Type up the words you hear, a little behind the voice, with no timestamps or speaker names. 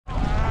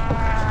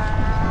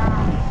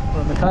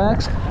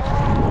kayaks.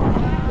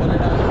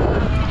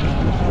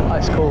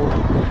 Ice cold,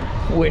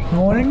 wet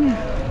morning.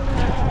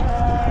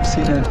 I've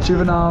seen a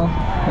juvenile,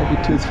 maybe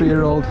 2 or 3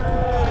 year old.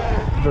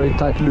 Very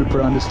tight loop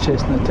around his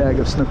chest and a tag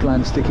of snook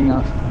line sticking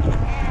out.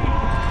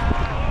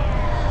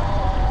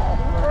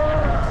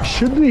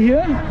 Should be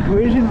here?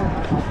 Where is he?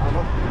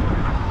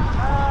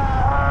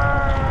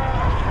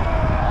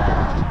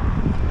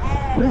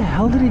 Where the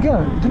hell did he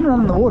go? He didn't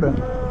run in the water.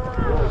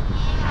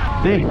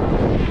 There,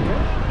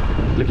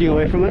 looking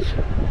away from us,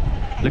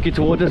 looking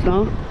towards us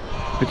now,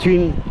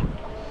 between,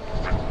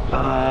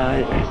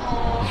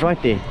 it's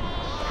right there.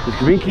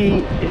 It's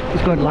wrinkly,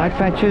 it's got light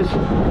patches.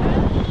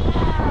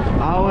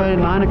 Hour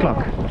 9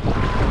 o'clock.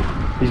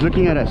 He's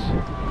looking at us,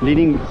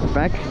 leaning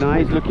back. Now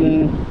he's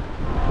looking,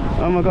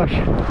 oh my gosh.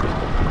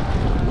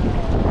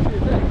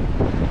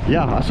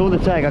 Yeah, I saw the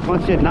tag, I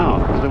can't see it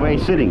now, it's the way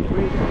he's sitting.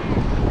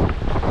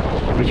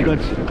 But you got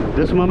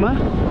this mama?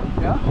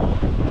 Yeah?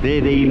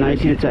 There, now you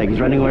see the tag, he's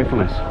running away from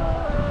us.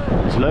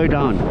 It's low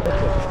down.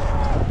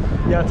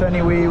 Yeah,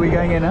 Tony, we're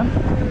going in, huh?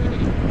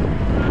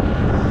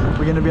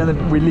 We're going to be on the,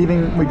 we're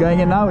leaving, we're going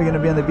in now, we're going to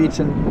be on the beach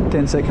in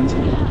 10 seconds.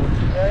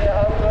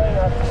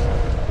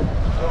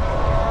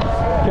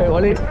 Okay,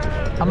 Wally,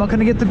 I'm not going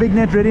to get the big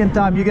net ready in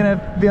time. You're going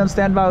to be on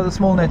standby with the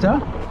small net, huh?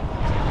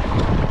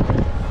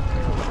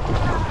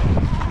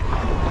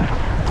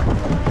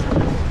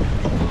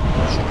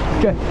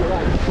 Okay,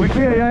 we're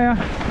clear, yeah.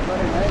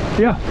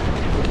 Yeah,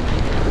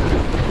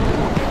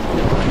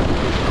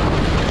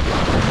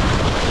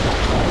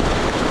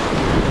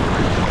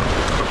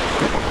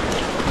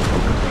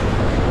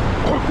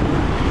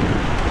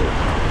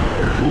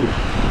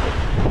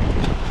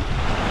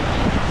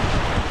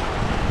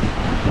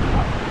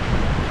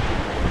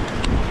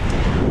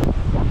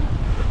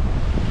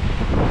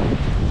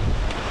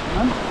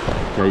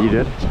 you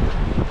did.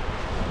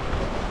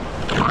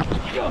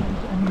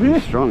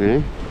 Strong,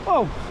 eh?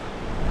 Oh!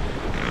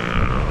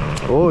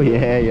 Oh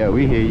yeah,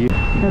 we hear you.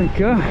 There we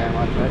go.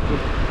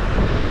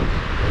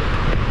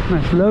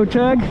 Nice low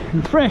tag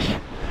and fresh.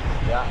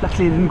 Yeah.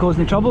 Luckily it didn't cause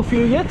any trouble for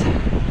you yet.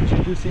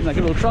 You do seem like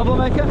a little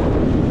troublemaker.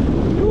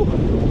 Ooh.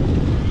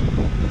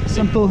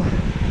 Simple,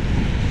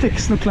 thick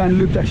snook line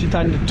loop actually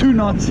tied into 2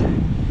 knots.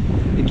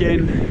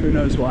 Again, who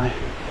knows why.